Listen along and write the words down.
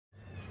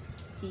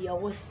Yo,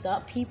 what's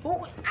up,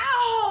 people?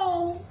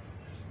 Ow!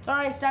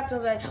 Sorry, I stepped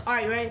on that.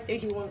 Alright, ready?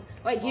 3, 2, 1.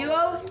 Wait,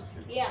 duos?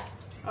 Yeah.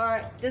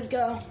 Alright, let's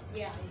go.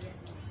 Yeah.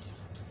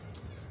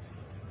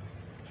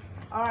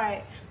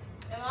 Alright.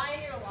 Am I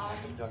in your lobby?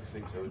 Duck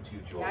 602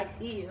 joy. Yeah, I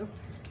see you.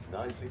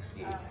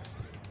 916.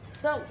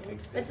 So,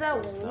 it's a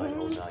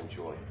 909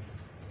 joy.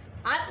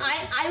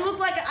 I look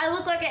like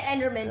an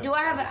Enderman. Do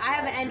I have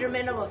an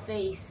Enderman of a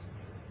face?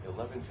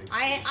 1116.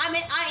 I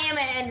am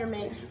an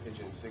Enderman. Ninja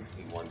Pigeon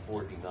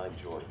 6149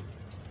 joy. What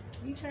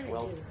are you trying to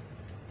Well, do?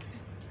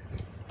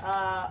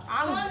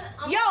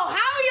 Yo, how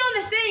are we on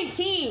the same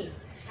team?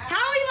 How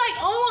are we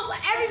like almost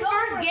every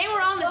first game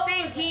we're on the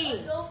same team?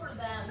 Let's go for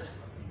them.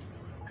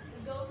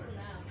 Let's go for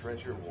them.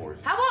 Treasure Wars.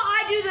 How about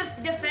I do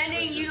the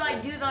defending? You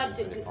like do like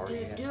the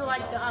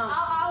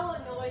I'll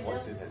annoy them.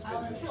 Once it has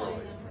been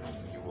destroyed,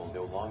 you will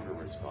no longer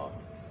respond.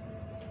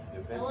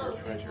 Defend your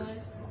treasure.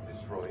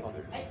 Destroy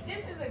others.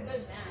 This is a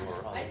good You are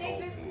map. on I the think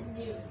whole this is team.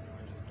 new.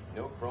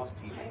 No cross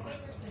I teaming.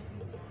 think this is new.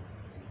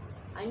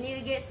 I need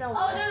to get some.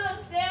 Oh,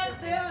 they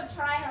have a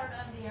tryhard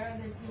on the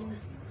other team.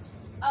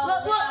 Oh,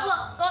 Look! Wait!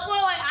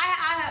 I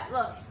have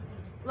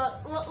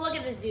look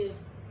at this dude.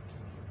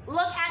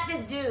 Look at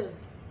this dude.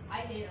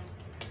 I hate him.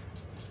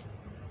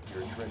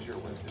 Your treasure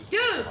was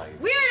destroyed. Dude, by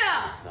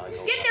weirdo!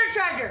 909. Get their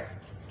treasure.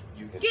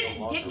 You can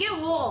no Get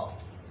longer wool.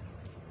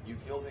 You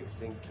killed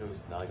Extinct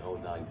Toast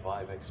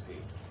 9095 XP.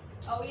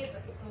 Oh, he has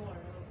a sword.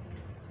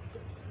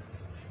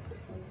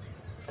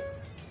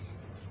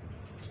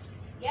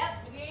 Yep,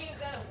 we're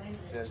gonna win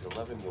this. Says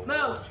 11 you'll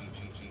Move. G.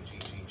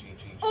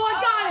 Oh, I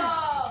got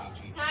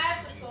him. Can I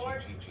have the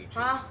sword?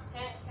 Huh?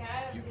 Can I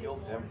have You the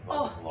killed sword?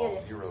 Oh,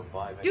 Zemplex get it.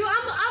 05 Dude,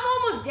 I'm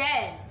almost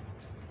dead.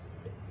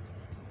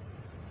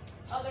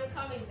 Oh, they're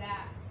coming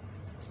back.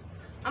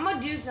 I'm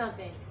gonna do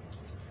something.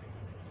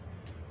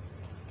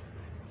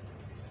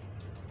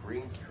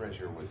 Green's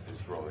treasure was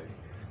destroyed.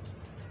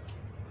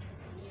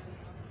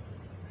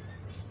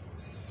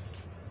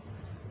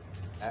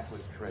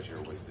 Aqua's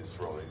treasure was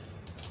destroyed.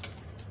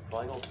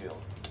 Final kill.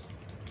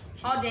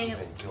 Oh, dang it.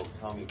 And killed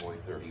Tommy Boy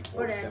We're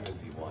dead.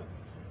 3471.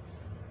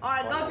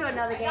 Alright, go to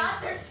another I game.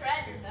 got their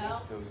treasure though.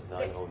 Extinct Toast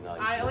 909.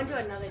 Alright, I went to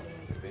another game.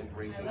 Event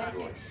Racing I went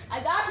Joy. to-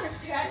 I got their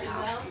treasure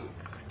though.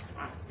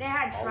 They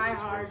had Always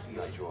tryhards.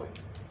 CI Joy.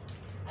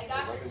 I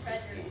got their 11,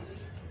 treasure. 16.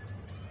 Please.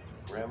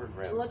 Grammar.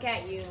 Look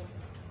at you.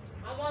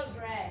 I want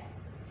Greg.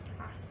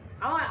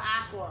 I want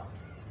Aqua.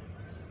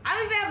 I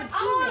don't even have a I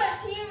want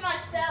teammate. a team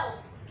myself.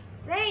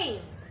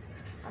 Same.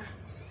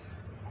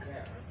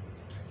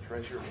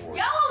 Treasure Wars.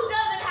 Yellow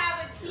doesn't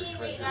have a Your teammate,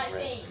 treasure I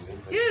grants think. you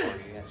infinite Dude.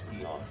 party SP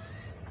odds.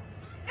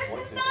 This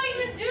Once is it not has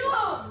even been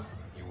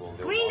duos. You will no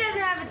Green longer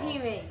doesn't have a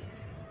respond. teammate.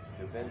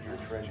 Defend your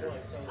treasure.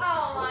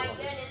 Oh my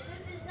goodness,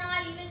 this is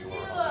not even You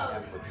are on the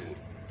duos. Aqua team.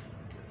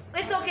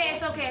 It's okay.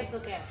 It's okay. It's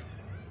okay.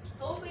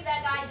 Hopefully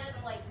that guy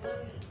doesn't like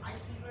literally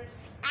icy version.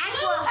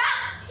 You Aqua.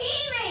 have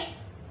teammates.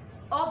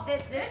 Oh,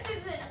 This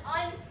is an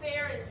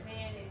unfair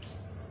advantage.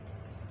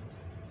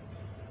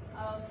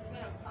 Oh, he's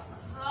gonna pop.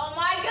 Oh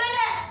my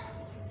goodness!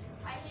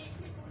 I hate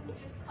people who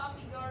just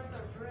puppy guard the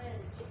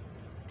bridge.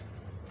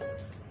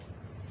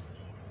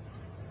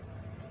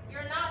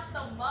 You're not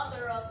the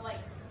mother of like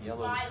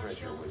Yellow's 5 treasure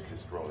children. was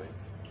destroyed.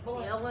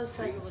 Yellow's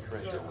treasure Green's was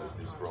treasure was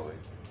destroyed.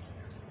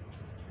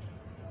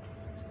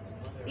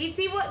 These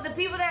people, the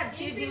people that have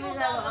two These people teams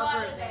don't have an know how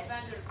upper to advantage.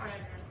 defend their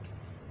treasure.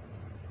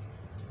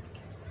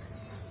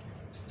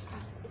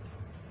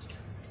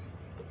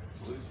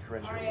 Blue's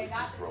treasure Alright, I was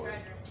got the destroyed.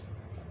 treasure.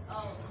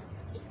 Oh.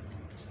 You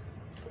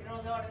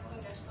don't know how to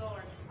swing a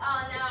sword.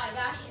 Oh no, I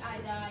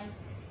died.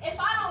 If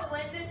I don't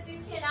win this, you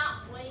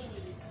cannot blame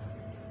me.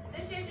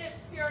 This is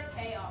just pure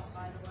chaos,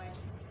 by the way.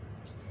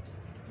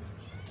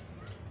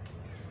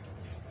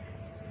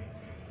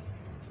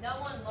 No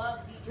one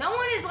loves each No other.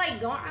 one is like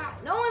going.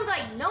 No one's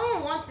like. No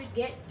one wants to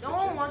get. No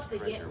one wants to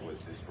get Treasure me. was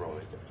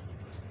destroyed.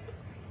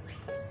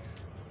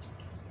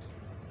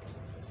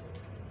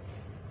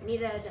 Need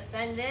to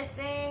defend this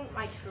thing.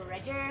 My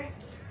treasure.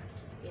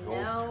 You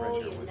Gold's know.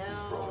 treasure You was know.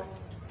 destroyed.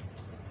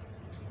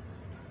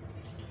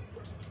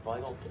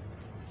 Final.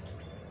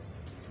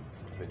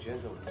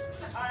 Magenta.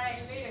 Alright,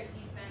 I made a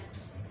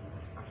defense.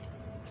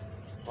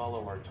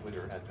 Follow our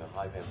Twitter at the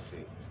Hive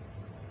MC.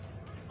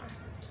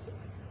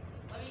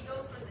 Let me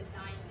go for the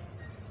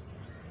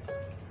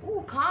diamonds.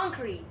 Ooh,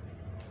 concrete.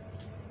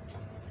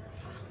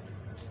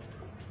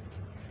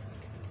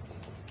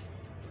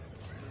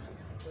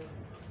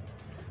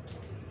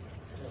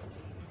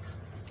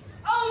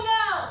 Oh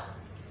no!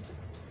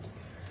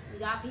 You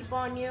got people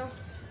on you.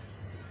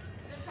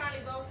 They're trying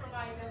to go for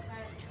my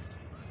defense.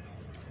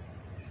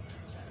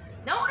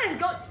 No one is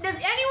go. Does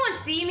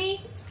anyone see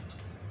me?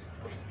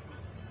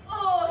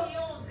 Oh, he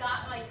almost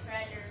got my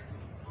treasure.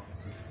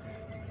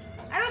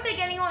 I don't think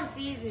anyone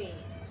sees me.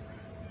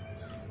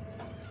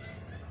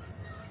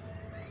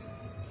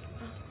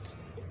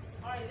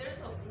 Alright, there's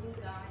a blue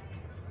guy.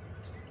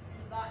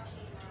 He got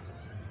chain armor.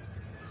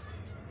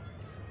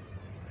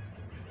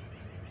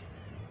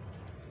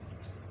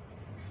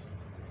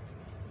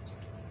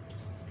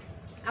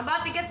 I'm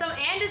about to get some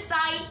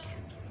andesite.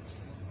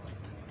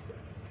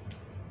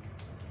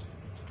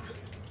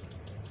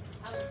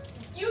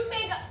 You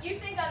think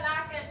I'm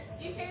not gonna?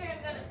 You think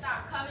I'm gonna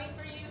stop coming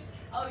for you?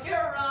 Oh,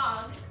 you're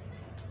wrong.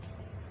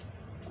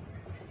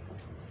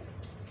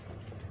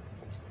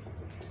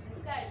 This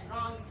guy's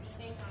wrong if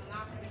he thinks I'm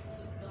not gonna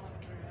keep going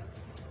for him.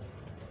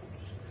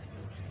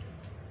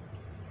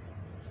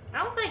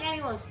 I don't think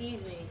anyone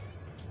sees me.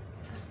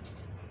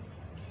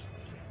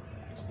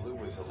 Blue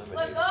was eliminated.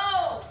 Let's go!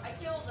 I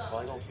killed him.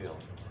 Final kill.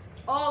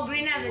 Oh,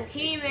 green has a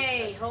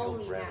teammate.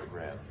 Holy grab man. or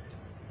grab.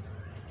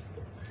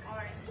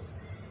 Alright.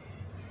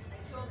 I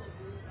killed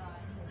the blue guy.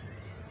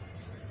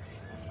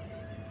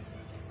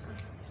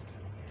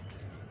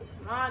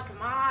 Come on,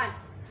 come on.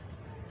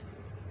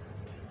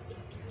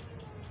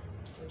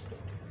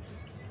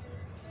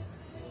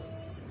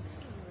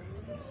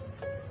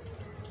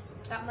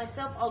 Got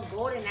myself a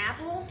golden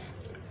apple.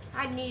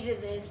 I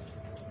needed this.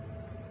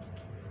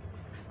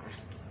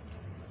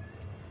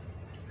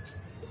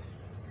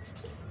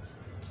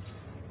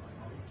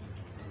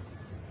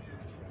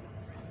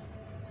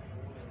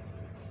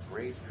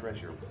 Gray's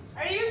treasure.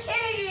 Are you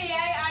kidding me?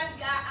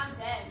 I'm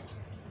dead.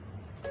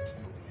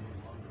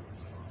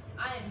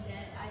 I am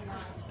dead. I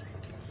know.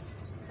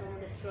 Someone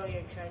destroy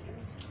your treasure.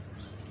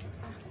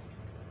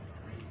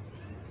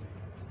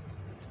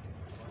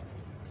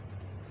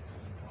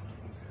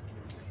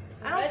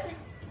 I don't.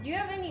 Do you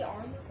have any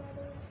armor, by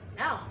the way?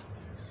 No.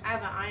 I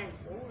have an iron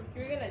sword.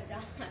 You're gonna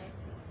die.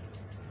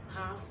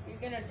 Huh? You're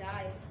gonna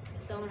die.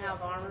 Does someone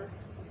have armor?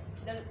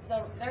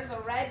 There's a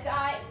red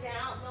guy, and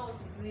I don't know if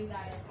the green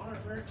guy has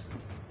armor.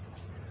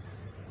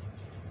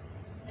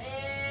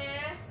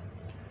 And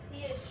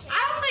he is chain.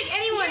 I don't think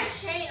anyone. He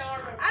has chain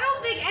armor. I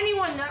don't think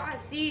anyone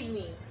sees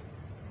me.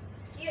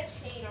 He has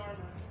chain armor.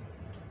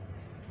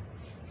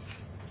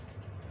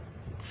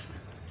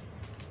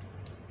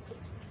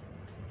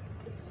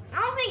 I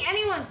don't think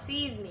anyone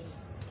sees me.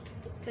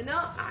 Cause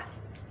no,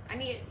 I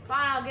need.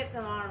 Fine, I'll get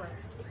some armor.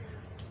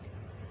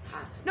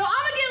 No,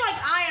 I'm gonna get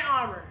like iron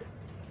armor.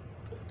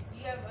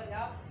 You have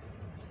enough?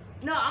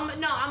 No,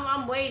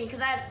 I'm waiting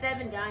because I have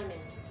 7 diamonds.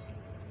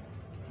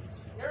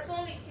 There's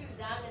only 2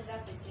 diamonds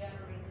at the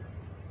generator,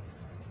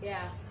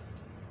 Yeah.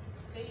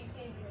 so you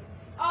can.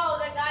 Oh,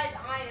 that guy's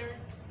iron.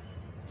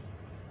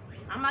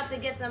 I'm about to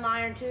get some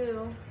iron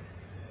too.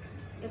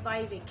 If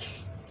I even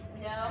can.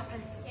 No,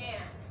 you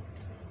can't.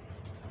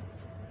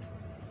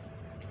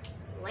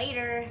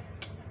 Later.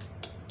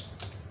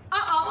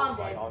 Uh-oh, I'm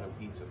By dead. Auto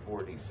Pizza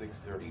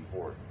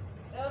 4634.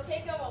 It'll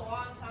take him a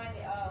long time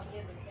to. Oh, he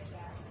has a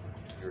pickaxe.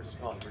 Your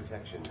spawn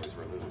protection was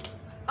removed.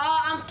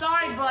 I'm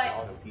sorry, By but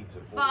Auto Pizza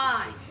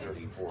fine.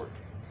 4634.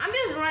 I'm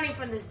just running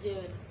from this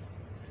dude.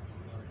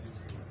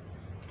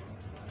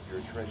 Your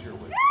treasure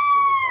was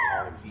destroyed by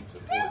Auto Pizza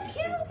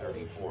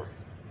 4634.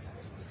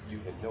 You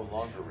can no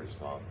longer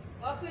respawn.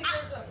 Luckily,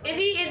 there's a.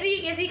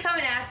 Is he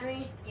coming after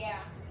me? Yeah.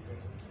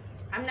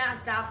 I'm not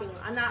stopping.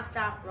 I'm not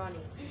stop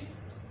running.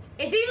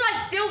 Is he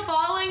like still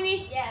following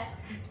me?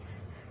 Yes.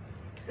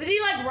 Is he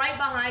like right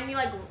behind me?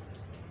 Like,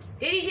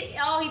 did he?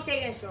 Oh, he's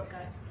taking a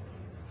shortcut.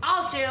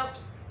 I'll shoot.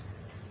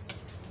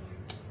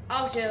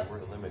 I'll shoot. You were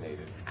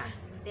eliminated.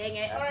 Dang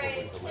it.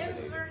 Alright, was him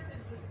eliminated. versus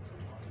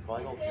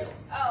Final him. kill.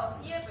 Oh,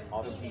 he has a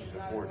Auto teammate. Pizza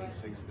by the way.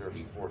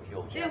 4634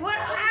 killed Dude, Jack what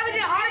Bauer. happened to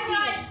This our guy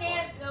team?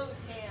 stands no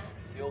chance.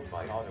 Killed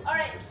by Auto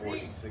Alright,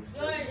 Pizza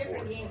go in a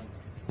different 4634. game.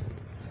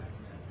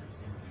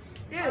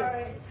 Dude.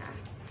 Alright.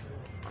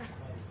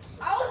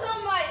 I was on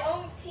my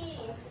own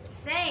team.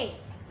 Same.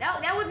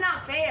 That was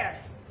not fair.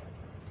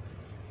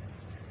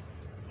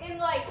 And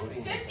like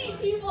 50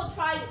 people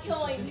tried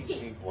killing me.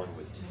 Escape one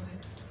with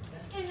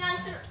And I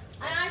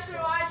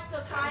survived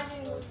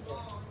surprisingly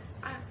long.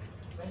 I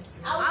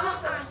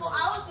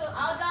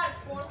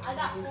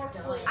got fourth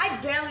place. I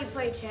barely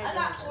played I Treasure.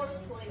 got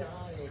fourth place.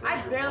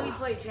 I barely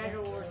played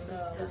Treasure Wars,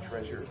 so. your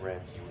treasure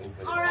grants you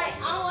infinite. Alright,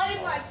 I'm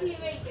letting my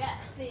opportunity. teammate get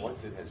things.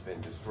 Once it has been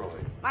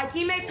destroyed, My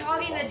teammate's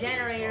hogging the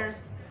generator.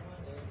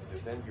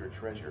 defend your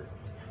treasure.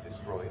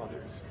 Destroy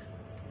others.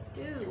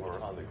 Dude. You are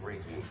on the gray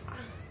team.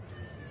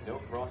 No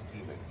cross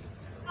teaming.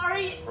 Are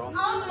you?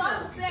 I'm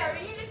about to say, are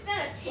you just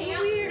gonna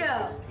camp?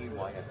 Weirdo.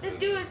 TYFK This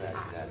dude is-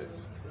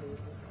 status.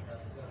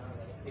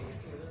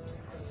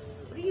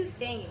 What are you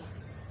saying?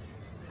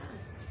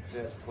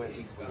 Says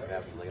 20 Queen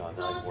Babylon.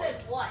 Someone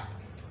said what?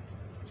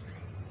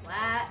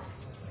 What?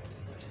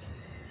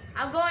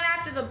 I'm going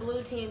after the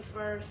blue team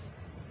first.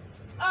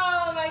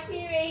 Oh, my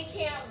teammate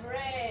can't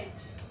bridge.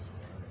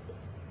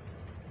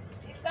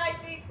 This guy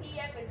thinks he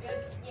has a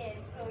good skin,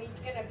 so he's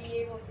gonna be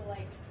able to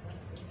like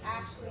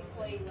actually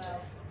play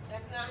well.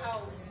 That's not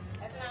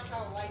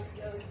how life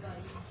goes,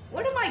 buddy.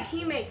 Where did my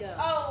teammate go?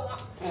 Oh,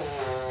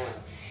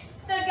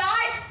 the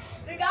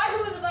guy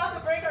who was about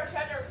to break our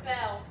treasure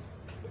fell.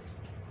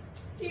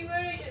 He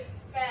literally just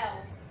fell.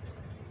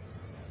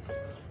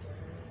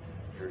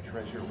 Your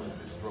treasure was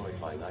destroyed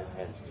by Knife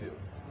Hands 2.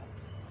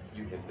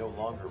 You can no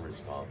longer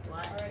respond.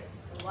 What? Alright.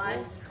 What?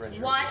 Gold's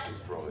treasure What? was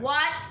destroyed.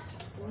 What?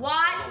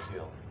 What? Final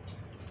kill.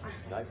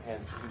 Knife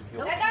Hands 2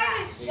 killed. That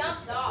guy just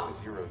jumped off.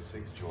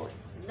 06 joy.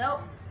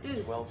 Nope.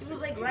 Dude, 12, he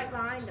was like 16. right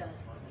behind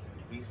us.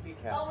 Beastie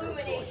Castro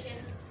Illumination.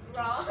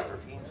 Wrong.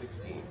 13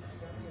 16.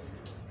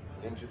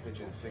 Ninja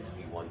Pigeon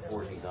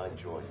 6149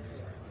 Joy.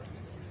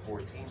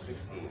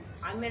 1416.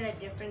 I'm in a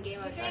different game.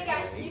 You think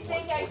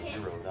I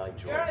can't? 8109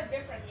 Joy. You're on a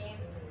different game.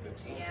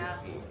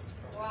 1516.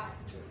 Why?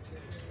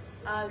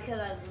 Because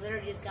I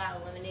literally just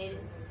got eliminated.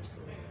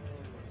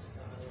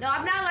 No,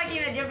 I'm not like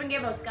in a different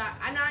game of Scott.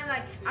 I'm not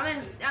like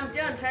I'm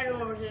still in Treasure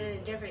Wars in a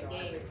different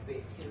game.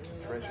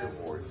 Treasure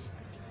Wars.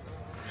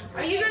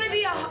 Are you gonna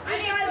be a?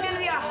 This guy's gonna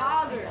be a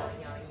hogger.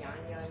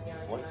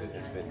 Once it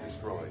has been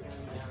destroyed,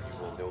 you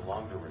will no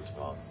longer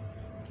respawn.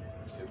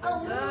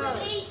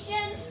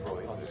 Illumination.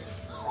 Destroy others.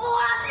 What You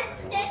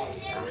are on the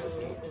extensions?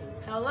 team.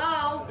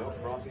 Hello. No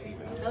cross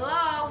teaming.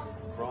 Hello.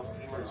 Cross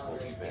teamers will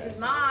be This is banned.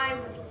 mine.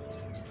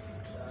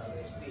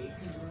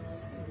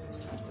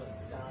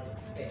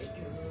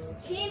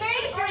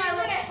 Teammate, are you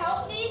gonna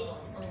help me?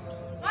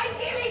 My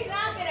teammate's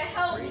not gonna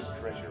help me Ray's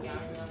treasure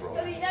was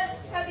because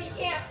destroyed. he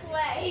can't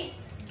play.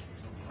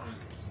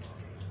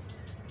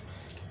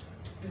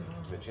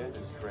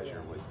 Magenta's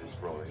treasure was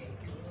destroyed.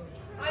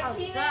 My Oh,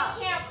 teammate sucks.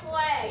 can't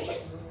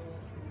play.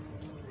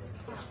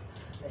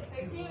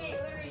 My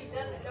teammate literally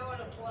doesn't know how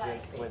to play.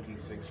 Says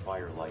 26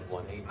 Firelight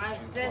 182 I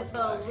said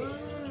plus 9.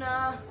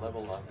 Balloona.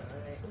 Level up.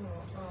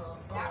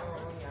 That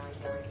works.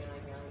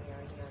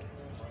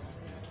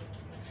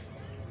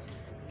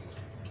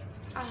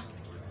 Ah,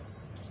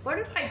 where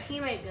did my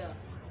teammate go?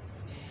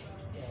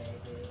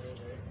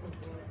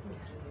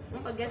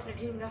 Oh, I guess their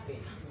team got.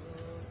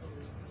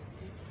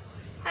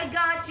 I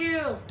got you.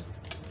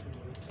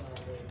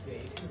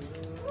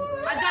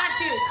 I got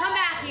you. Come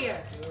back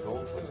here.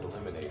 Gold was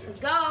eliminated. Let's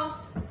go.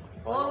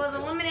 Gold was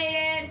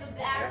eliminated. The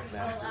battery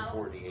fell Master out.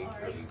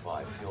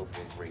 4835 killed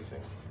Vint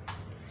Racing.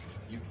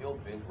 You killed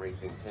Vint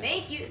Racing 10.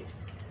 Thank you.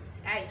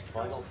 Hey,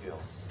 Final kill.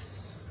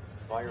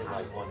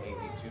 Firelight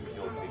 182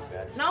 killed Big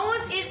Bad. no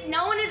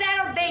one is at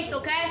our base,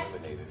 okay?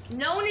 Eliminated.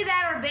 No one is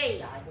at our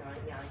base.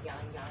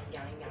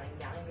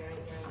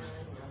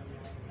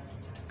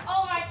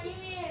 Oh, my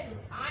teammate has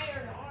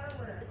iron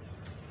armor.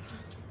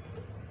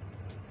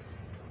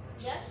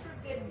 Just for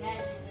good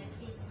measure in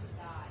case he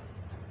dies.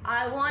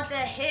 I want to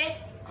hit.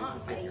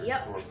 Didn't get your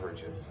Yep. store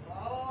purchase.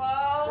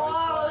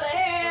 Whoa,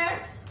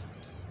 there.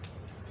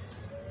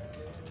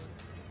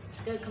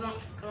 Dude, come on,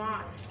 come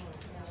on.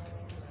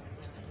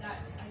 I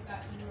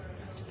thought you were a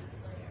really good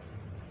player.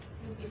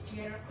 You get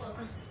Jericho.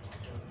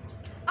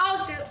 Oh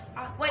shoot!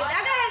 Wait,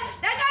 that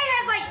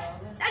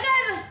guy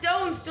has a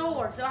stone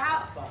sword. So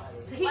how?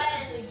 So he, What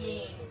in the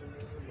game?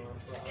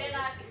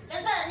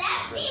 There's a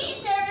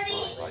nasty,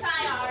 dirty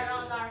tryhard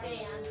on our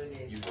hands.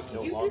 You can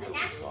no You longer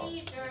Nasty,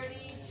 resolve.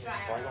 dirty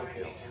Final tryhard.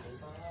 kill.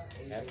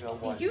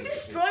 FLY Did you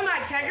destroy my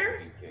treasure?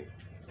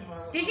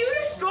 Did you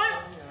destroy?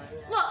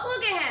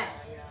 Look at him.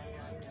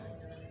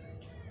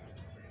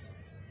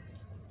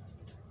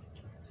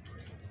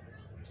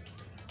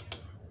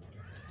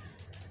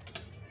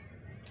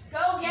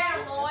 Go get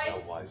him,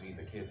 boys. FLYZ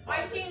the kid. My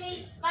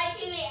teammate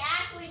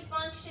actually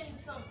functioned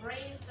some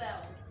brain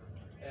cells.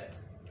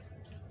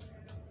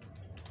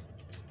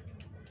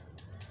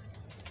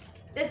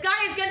 This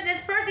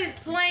person is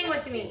playing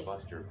with me.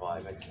 Buster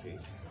 5 XP.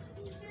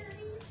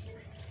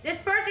 This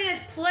person is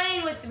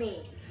playing with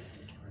me.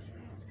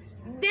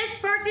 This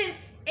person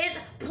is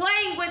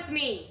playing with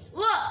me.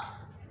 Look.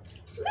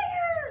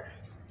 There.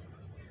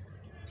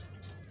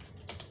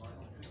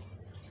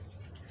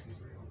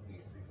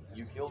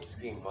 You killed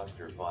Scheme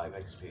Buster 5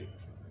 XP.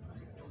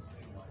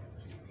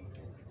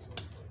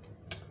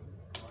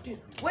 Dude,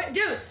 how are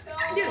you?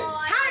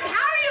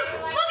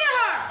 Look at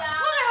her.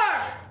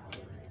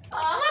 Look at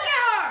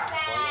her.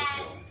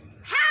 Sad.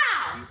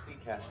 How? Beastie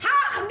Casper.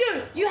 How?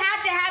 Dude, you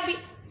have to have me.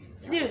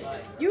 Dude,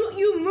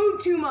 you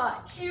move too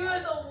much. She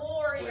was a Square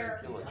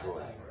warrior.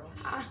 Killajoy.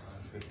 Ah,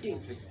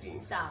 1516.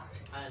 stop.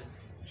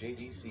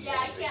 JDC. Yeah,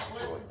 I can't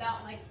live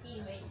without my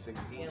teammate.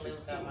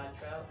 1616.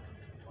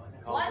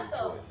 What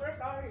the frick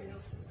are you?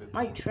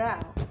 My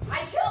trout.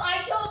 I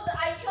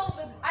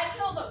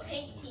killed the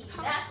pink team.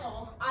 That's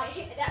all.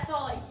 That's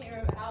all I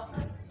care about.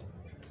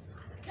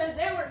 Cause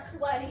they were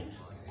sweaty.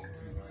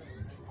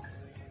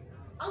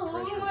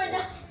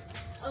 Aluminum.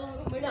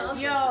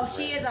 Yo,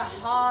 she is a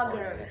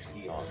hogger.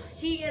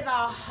 She is a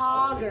Has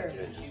hogger.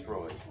 been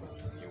destroyed.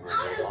 You will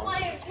I'm no just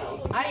longer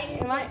playing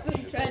respawn. Am I?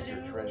 You killed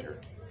your treasure.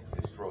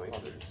 Destroy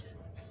others.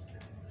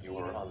 You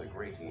are on the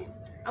gray team.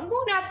 I'm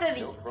going after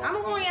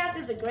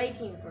the gray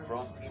team first.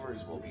 Cross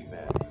teamers will be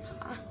banned.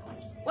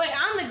 Wait,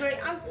 I'm the gray.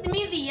 I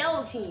mean the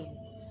yellow team.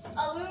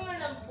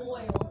 Aluminum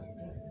foil.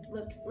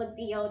 Look,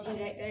 the yellow team's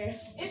right there.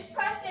 It's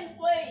Preston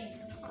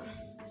Plays.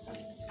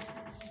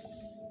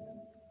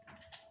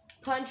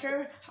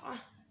 Puncher.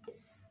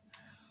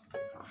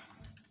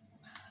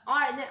 All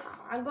right, then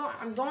I'm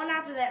going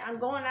after that. I'm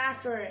going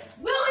after it.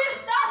 William,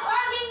 stop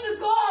hugging the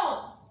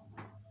goal.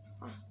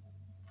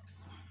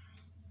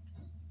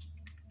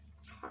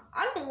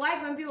 I don't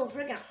like when people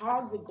freaking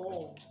hog the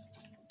goal.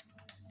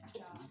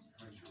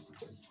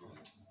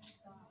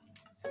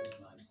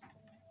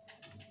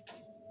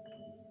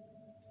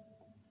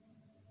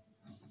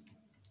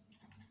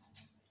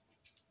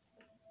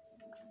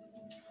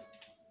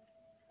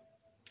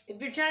 If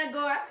you're trying to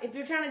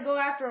go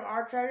after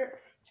our treasure,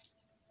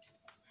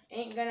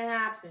 ain't gonna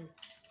happen.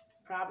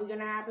 Probably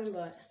gonna happen,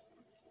 but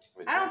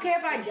I don't care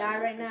if I die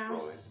right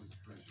now.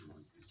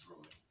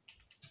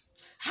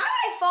 How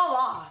did I fall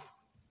off?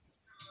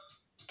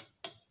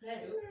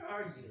 Hey, where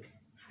are you?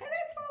 How did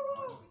I fall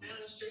off? Down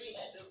the street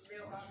at the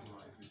real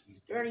hospital.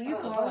 Dirty, you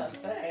I call was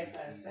us. about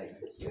to say,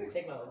 you would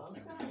take a long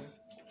time.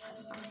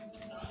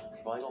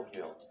 Final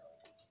kill.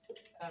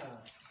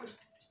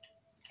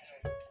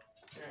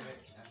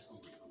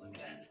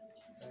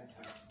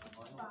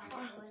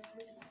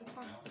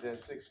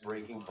 Says 6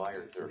 breaking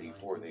fire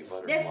 34. They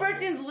butter. This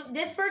person is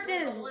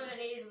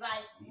Eliminated by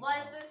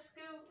was the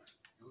scoop.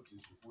 Go to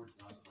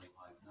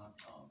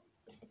support.playhive.com.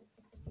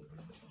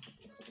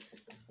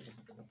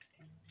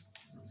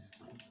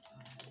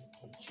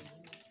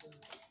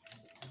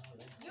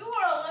 You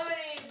were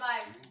eliminated by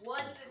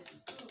was the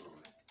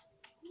scoop.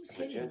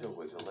 Magenta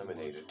was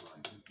eliminated.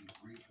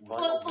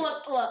 Final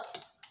look, kill. look.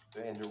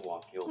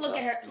 Vanderwalk killed. Look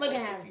at her. Look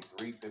at him.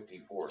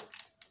 53-54.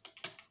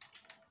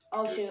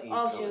 Oh shoot.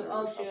 Oh shoot.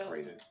 Oh shoot.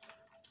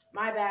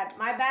 My bad.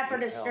 My bad for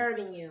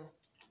disturbing you.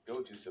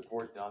 Go to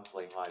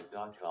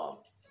support.playhive.com.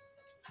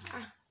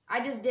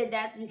 I just did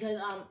that because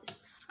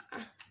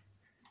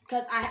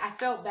I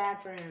felt bad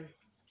for him.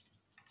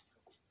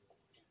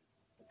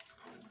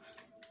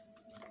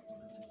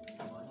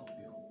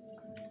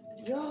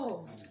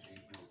 Yo,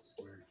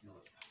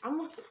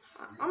 I'm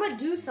gonna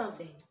do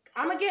something.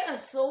 I'm gonna get a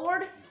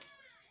sword,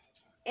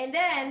 and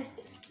then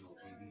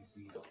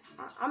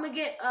I'm gonna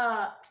get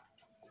oh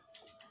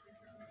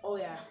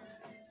yeah.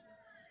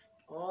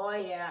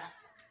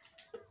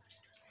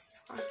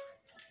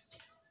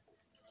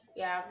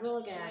 Yeah, we're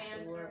looking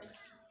at the work.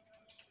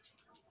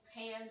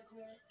 Hands.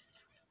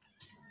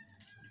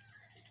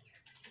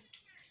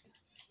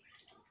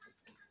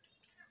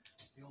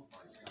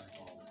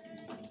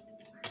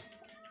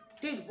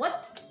 Dude,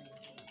 what?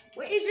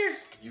 What is your?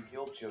 You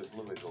killed Joe's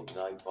Louisville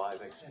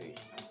 95 XP.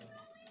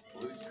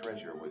 Blue's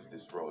treasure was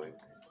destroyed.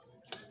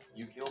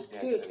 You killed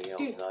Dude, D'Anthony L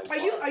dude, 95. are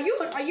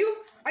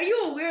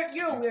you a weird?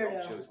 You're a You weirdo.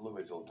 killed Joe's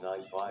Louisville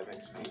 95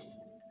 XP.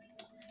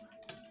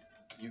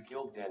 You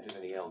killed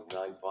D'Anthony L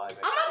 95 XP.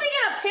 I'm about to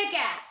get a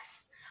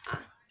pickaxe.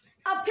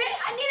 I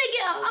need to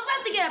get. I'm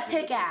about to get a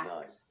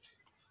pickaxe.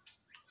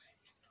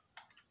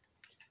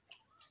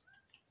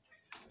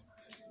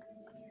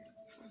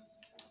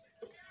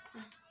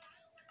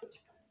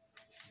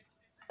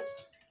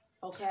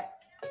 Okay.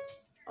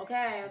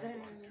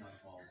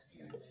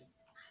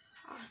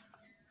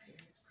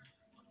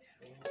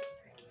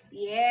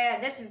 Yeah,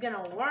 this is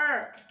gonna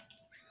work.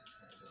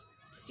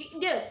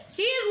 Dude,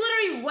 she is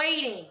literally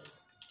waiting.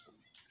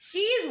 She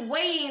is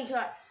waiting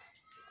to.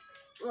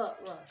 Look.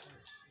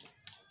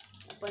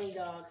 Bunny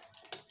dog.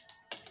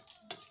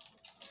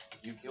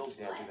 You killed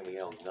D'Anthony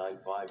L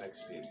 95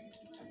 XP.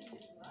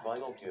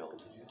 Final kill.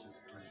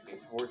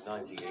 It's Horse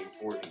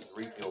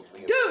 9843 killed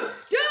Liam. Dude!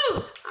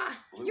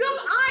 You have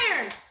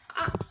iron!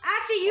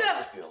 Actually,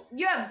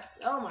 you have.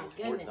 Oh my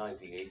goodness.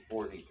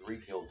 9843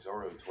 killed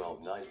Zorro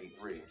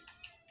 1293.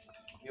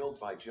 Killed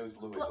by Joe's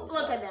Louisville.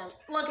 Look at them.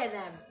 Look at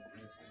them.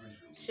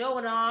 Show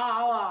it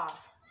all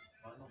off.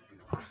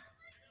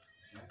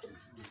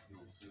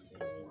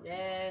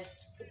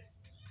 This.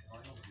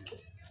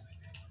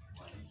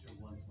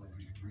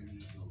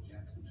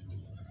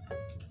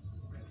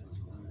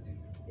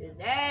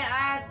 Then I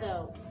have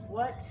to.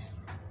 What?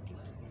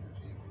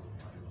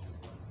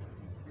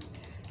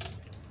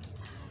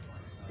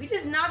 We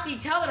just knocked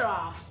each other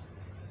off.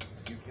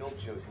 You killed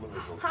Joe's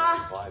Louisville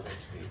 5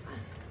 XP.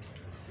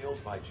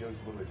 Killed by Joe's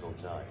Louisville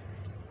 9.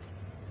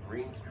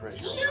 Green's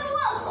treasure.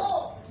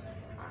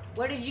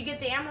 Where did you get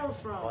the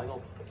emeralds from?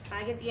 Final. Can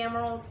I get the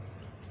emeralds?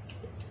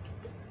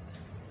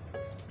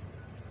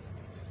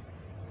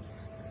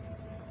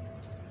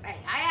 Hey,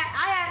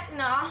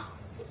 no.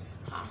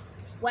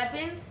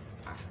 Weapons?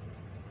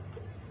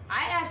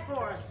 I asked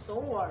for a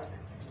sword.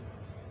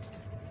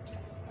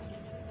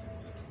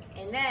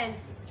 And then,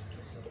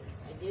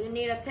 I do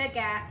need a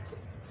pickaxe.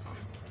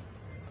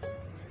 I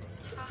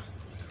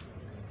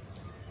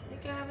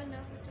think I have enough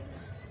of that.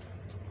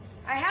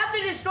 I have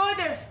to destroy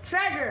their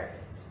treasure.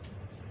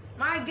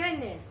 My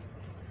goodness.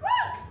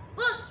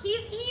 Look, he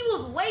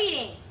was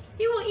waiting.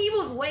 He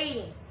was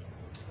waiting.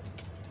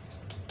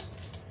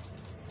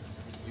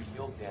 You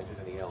killed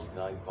D'Anthony L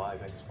 95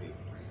 XP.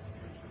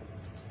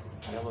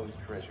 Yellow's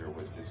treasure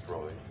was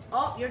destroyed.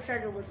 Oh, your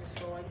treasure was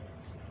destroyed.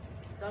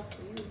 Sucks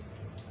for you.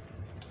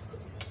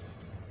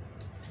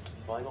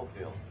 Final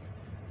kill.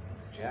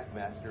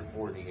 Jackmaster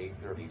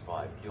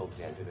 4835 killed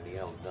D'Anthony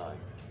L 9.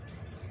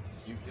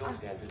 You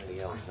killed D'Anthony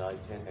L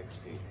 910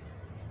 XP.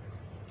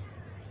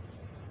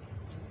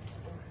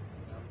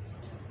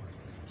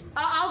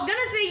 I was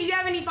gonna say, do you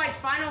have any like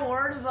final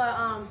words, but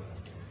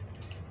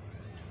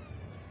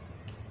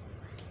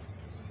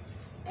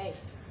hey,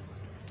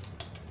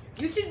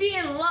 you should be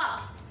in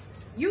luck.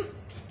 You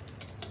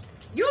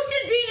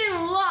should be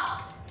in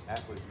luck.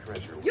 Aqua's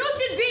treasure. You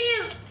should be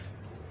in.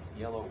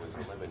 Yellow was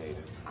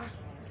eliminated.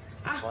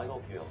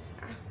 Final kill.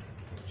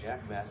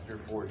 Jackmaster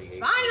 48.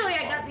 Finally,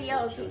 I got the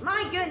yellow team.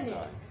 My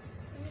goodness.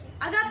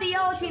 I got the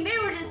yellow team. They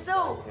were just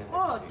so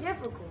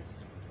difficult.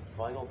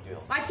 Final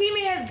kill. My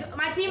teammate has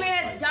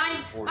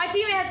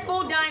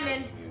full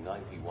diamond.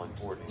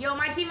 9140. Yo,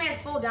 my teammate has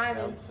full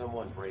diamond. Found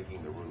someone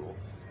breaking the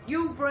rules.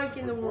 You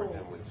breaking the Report rules.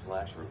 them with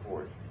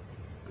 /report.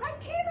 My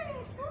teammate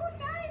has full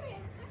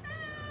diamond.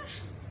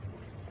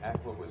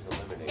 Aqua was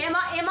eliminated. Am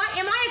I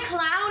a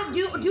clown?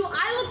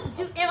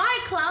 Am I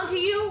a clown to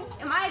you?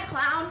 Am I a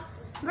clown?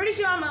 I'm pretty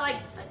sure I'm like,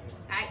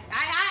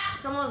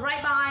 someone's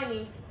right behind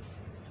me.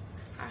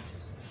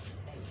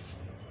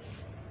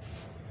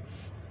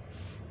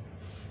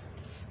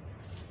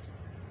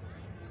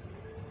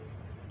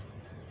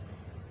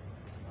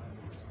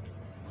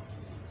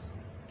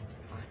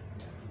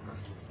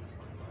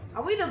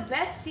 Are we the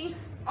best team?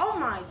 Oh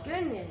my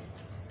goodness.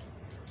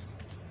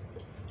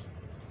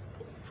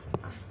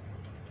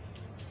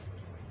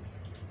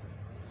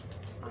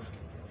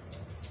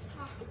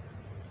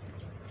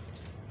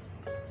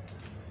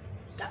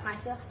 Got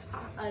myself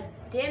a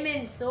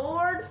diamond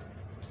sword.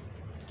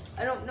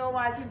 I don't know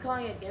why I keep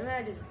calling it diamond.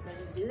 I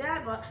just do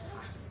that, but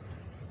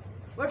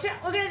we're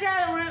gonna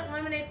try to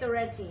eliminate the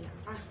red team.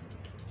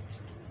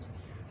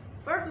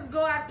 First, let's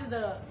go after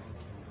the.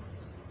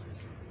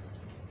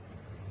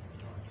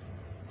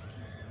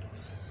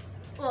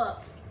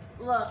 Look.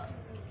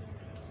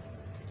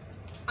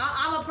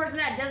 I'm a person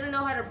that doesn't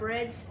know how to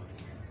bridge.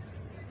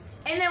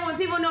 And then when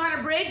people know how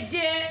to bridge,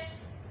 dip.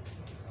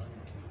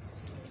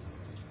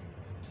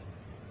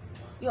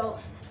 Yo,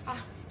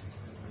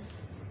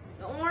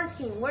 the orange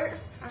team, where?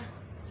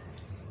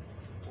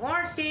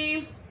 Orange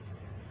team.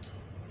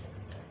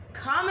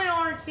 Coming,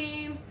 orange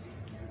team.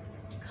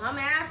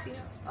 Coming after you.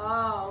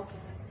 Oh, okay.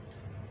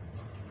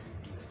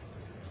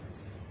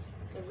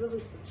 They really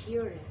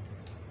secured it.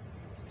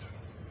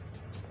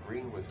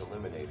 Green was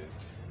eliminated.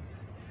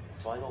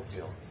 Final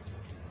kill.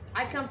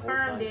 I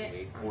confirmed it.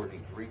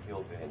 843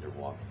 killed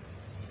Vanderwalk.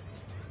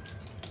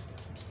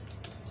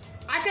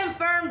 I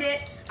confirmed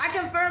it. I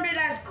confirmed it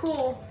as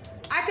cool.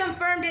 I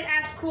confirmed it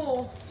as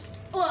cool.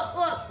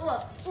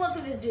 Look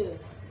at this dude.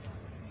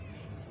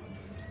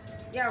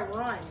 Yeah,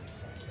 run.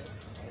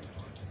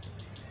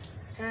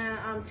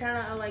 I'm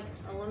trying to like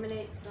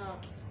eliminate some.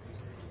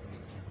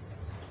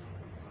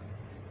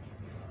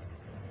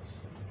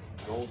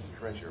 Gold's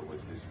treasure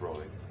was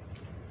destroyed.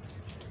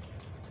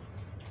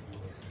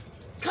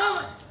 Come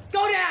on,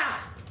 go down.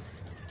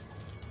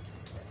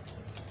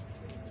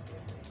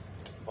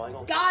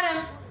 Final Got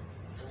him.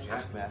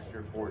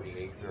 Jackmaster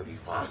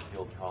 4835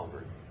 killed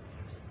Colbert.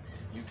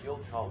 You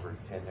killed Colbert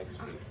 10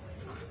 XP.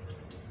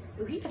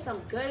 Ooh, he has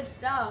some good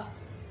stuff.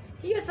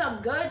 He has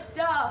some good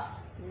stuff.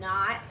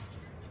 Not.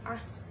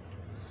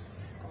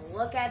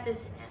 Look at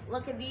this.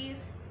 Look at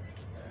these.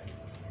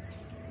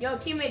 Yo,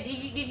 teammate,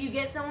 did you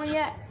get someone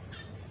yet?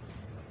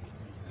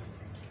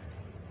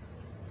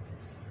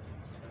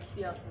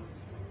 Yo.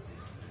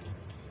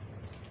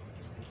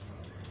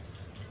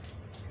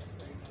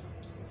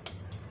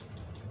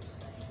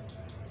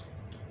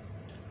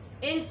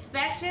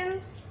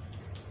 Inspections.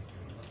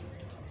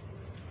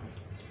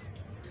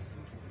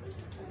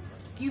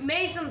 You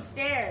made some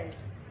stairs.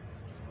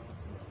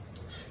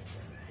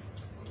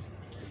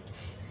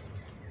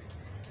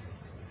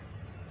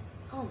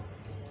 Oh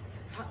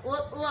my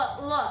goodness.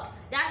 Look.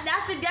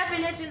 That's the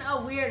definition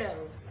of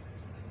weirdos.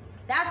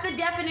 That's the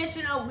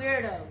definition of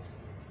weirdos.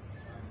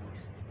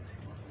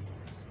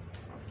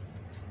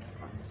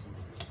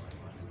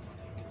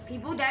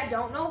 People that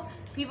don't know,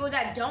 people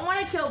that don't want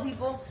to kill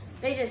people,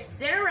 they just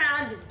sit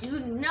around, just do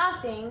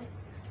nothing.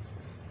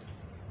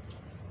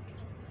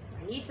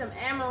 I need some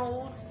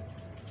emeralds.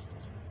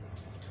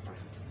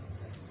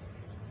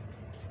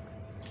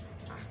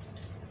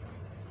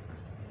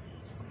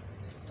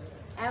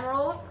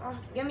 Emerald? Oh,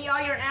 give me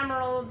all your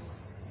emeralds.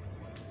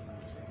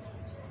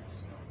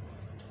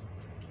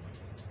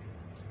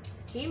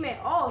 Teammate.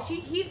 Oh,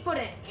 he's put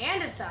an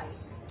andesite.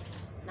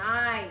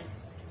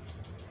 Nice.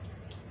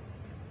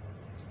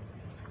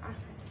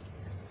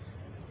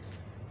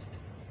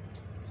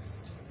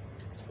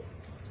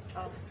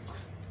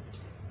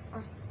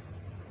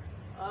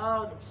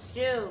 Oh,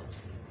 shoot.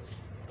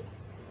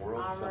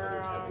 World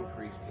summoners have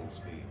increased in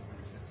speed.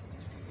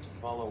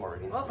 Follow our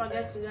instant. Oh, I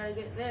guess we gotta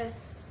get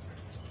this.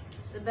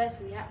 It's the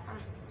best we have.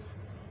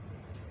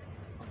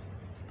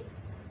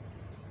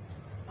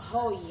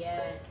 Oh,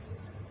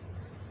 yes.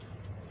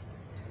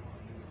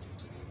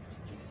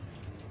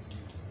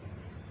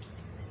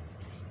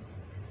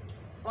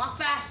 Walk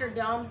faster,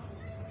 dumb.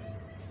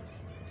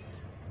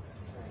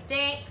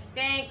 Stink.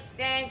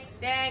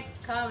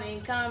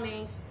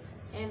 Coming.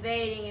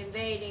 Invading,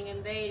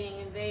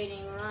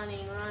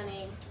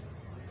 running.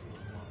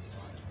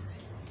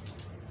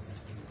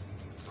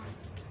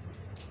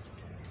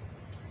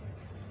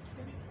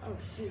 Oh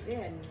shoot, they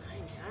had 9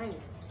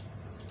 diamonds.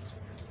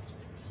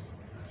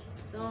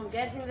 So I'm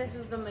guessing this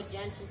is the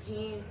magenta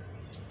team.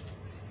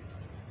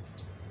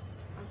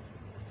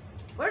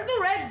 Where's the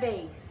red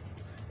base?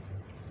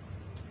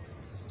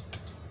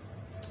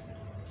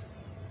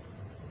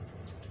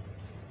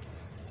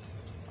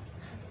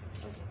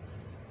 Oh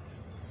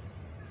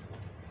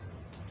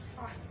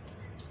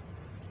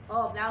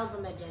Oh, that was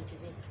the magenta.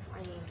 I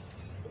mean.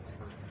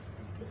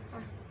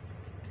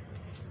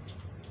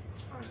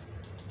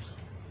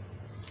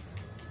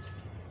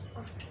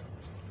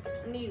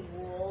 I need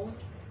wool.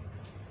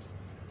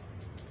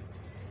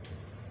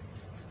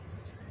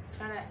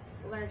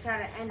 We're gonna try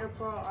to ender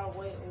pearl our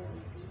way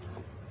over.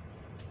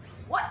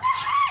 What the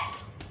heck?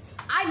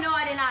 I know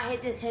I did not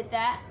hit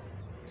that.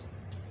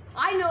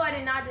 I know I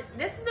did not.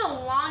 This is the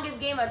longest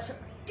game of.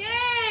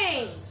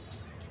 Dang!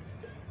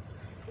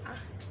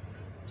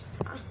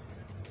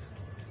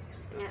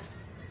 Yeah.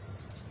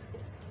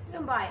 You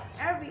can buy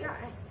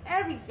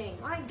everything.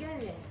 My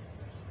goodness.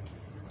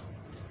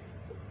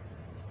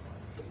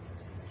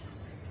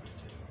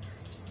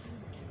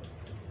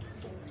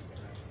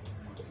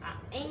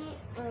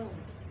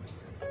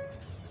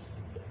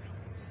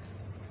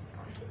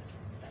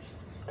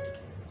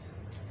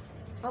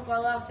 Hope I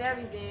lost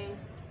everything.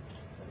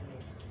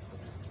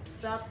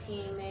 Sup,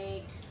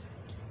 teammate?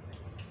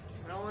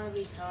 I don't want to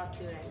be talked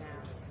to right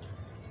now.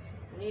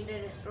 I need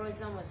to destroy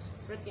someone's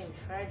freaking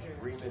treasure.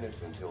 3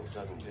 minutes until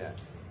sudden death.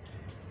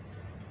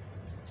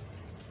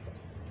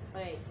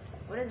 Wait,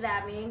 what does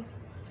that mean?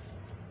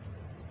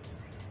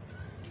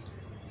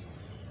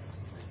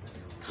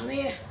 Come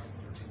here.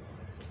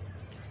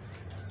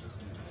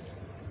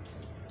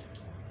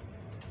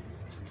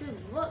 Dude,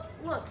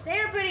 look,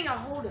 they're building a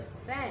whole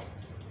defense.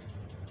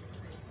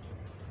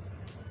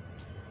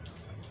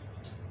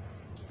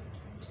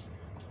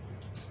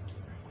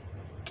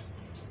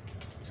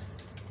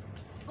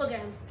 Look at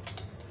him.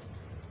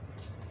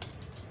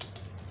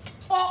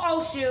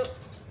 Oh shoot.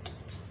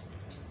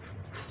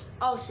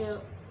 Oh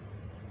shoot.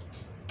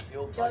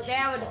 They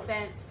have a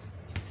defense.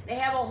 They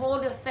have a whole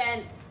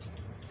defense.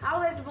 How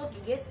are they supposed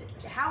to get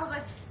this? How is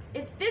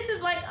this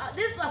is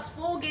a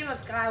full game of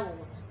Skywars.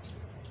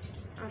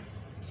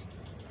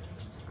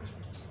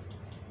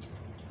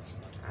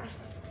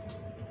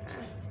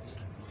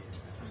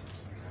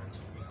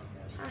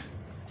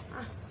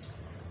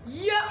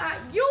 Yeah,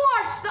 you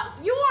are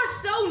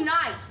so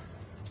nice.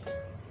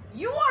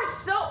 You are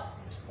so.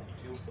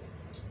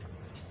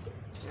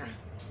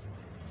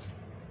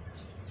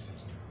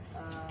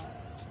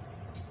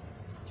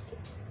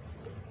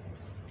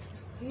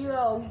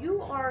 Yo,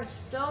 you are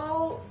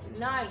so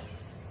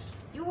nice.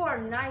 You are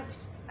nice.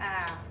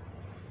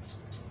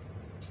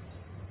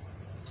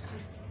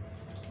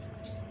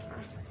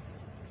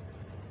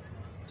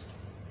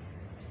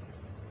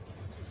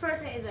 This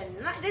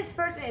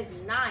person is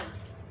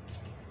nice.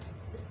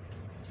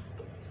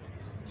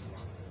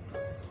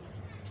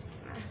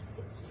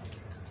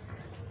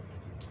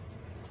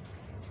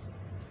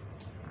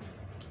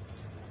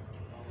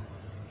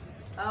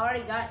 I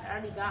already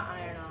got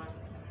iron on.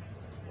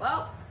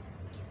 Well,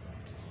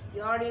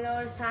 you already know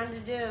what it's time to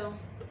do.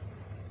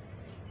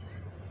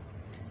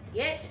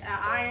 Get an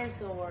iron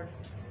sword.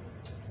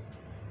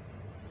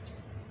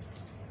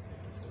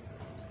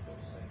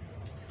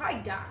 If I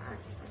die,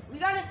 we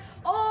gotta.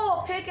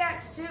 Oh,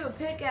 pickaxe too.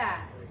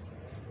 Pickaxe.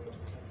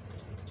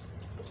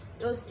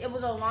 It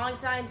was a long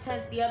time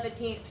since the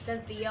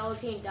yellow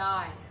team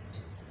died.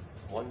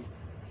 1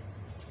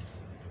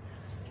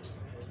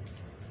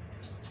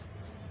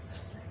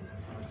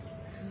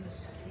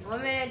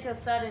 minute till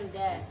sudden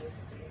death.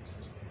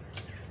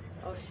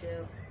 Oh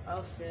shoot.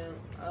 Oh shoot.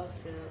 Oh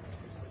shoot.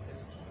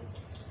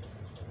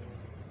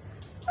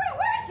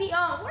 Where's the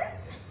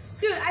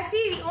dude, I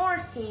see the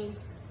orange team.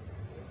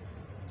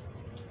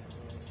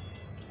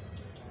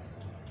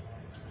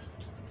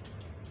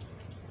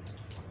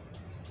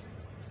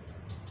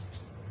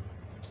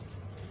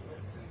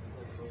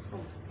 Oh my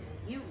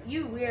goodness.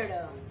 You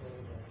weirdo.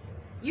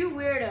 You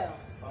weirdo.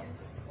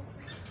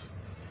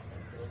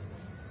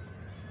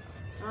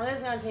 Oh, this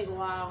is gonna take a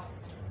while.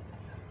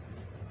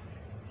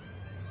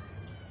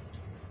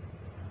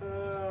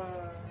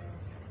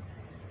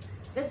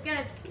 This is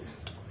gonna.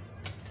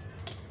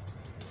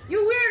 You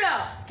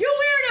weirdo! You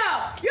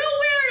weirdo! You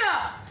weirdo!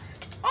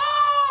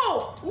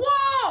 Oh!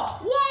 Whoa!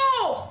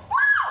 Whoa!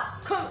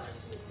 Whoa!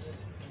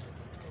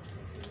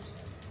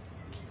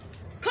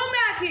 Come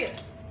back here!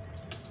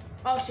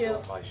 Oh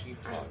shoot! By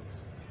sheepdogs.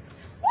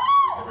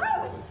 Whoa!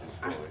 Was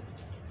destroyed.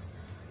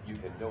 You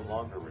can no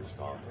longer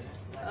respond.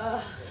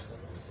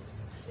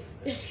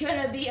 It's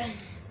gonna be a.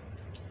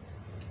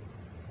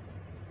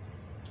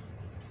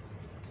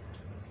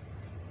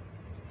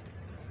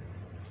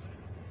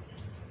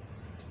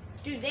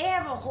 Dude, they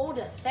have a whole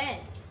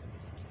defense.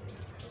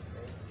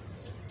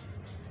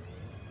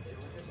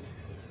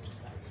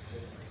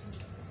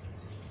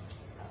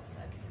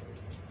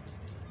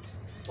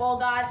 Well,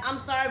 guys, I'm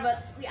sorry,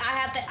 but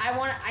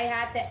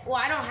well,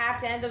 I don't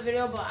have to end the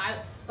video,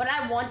 but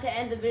I want to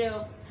end the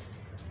video.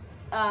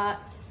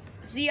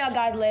 See y'all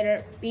guys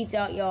later. Peace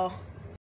out, y'all.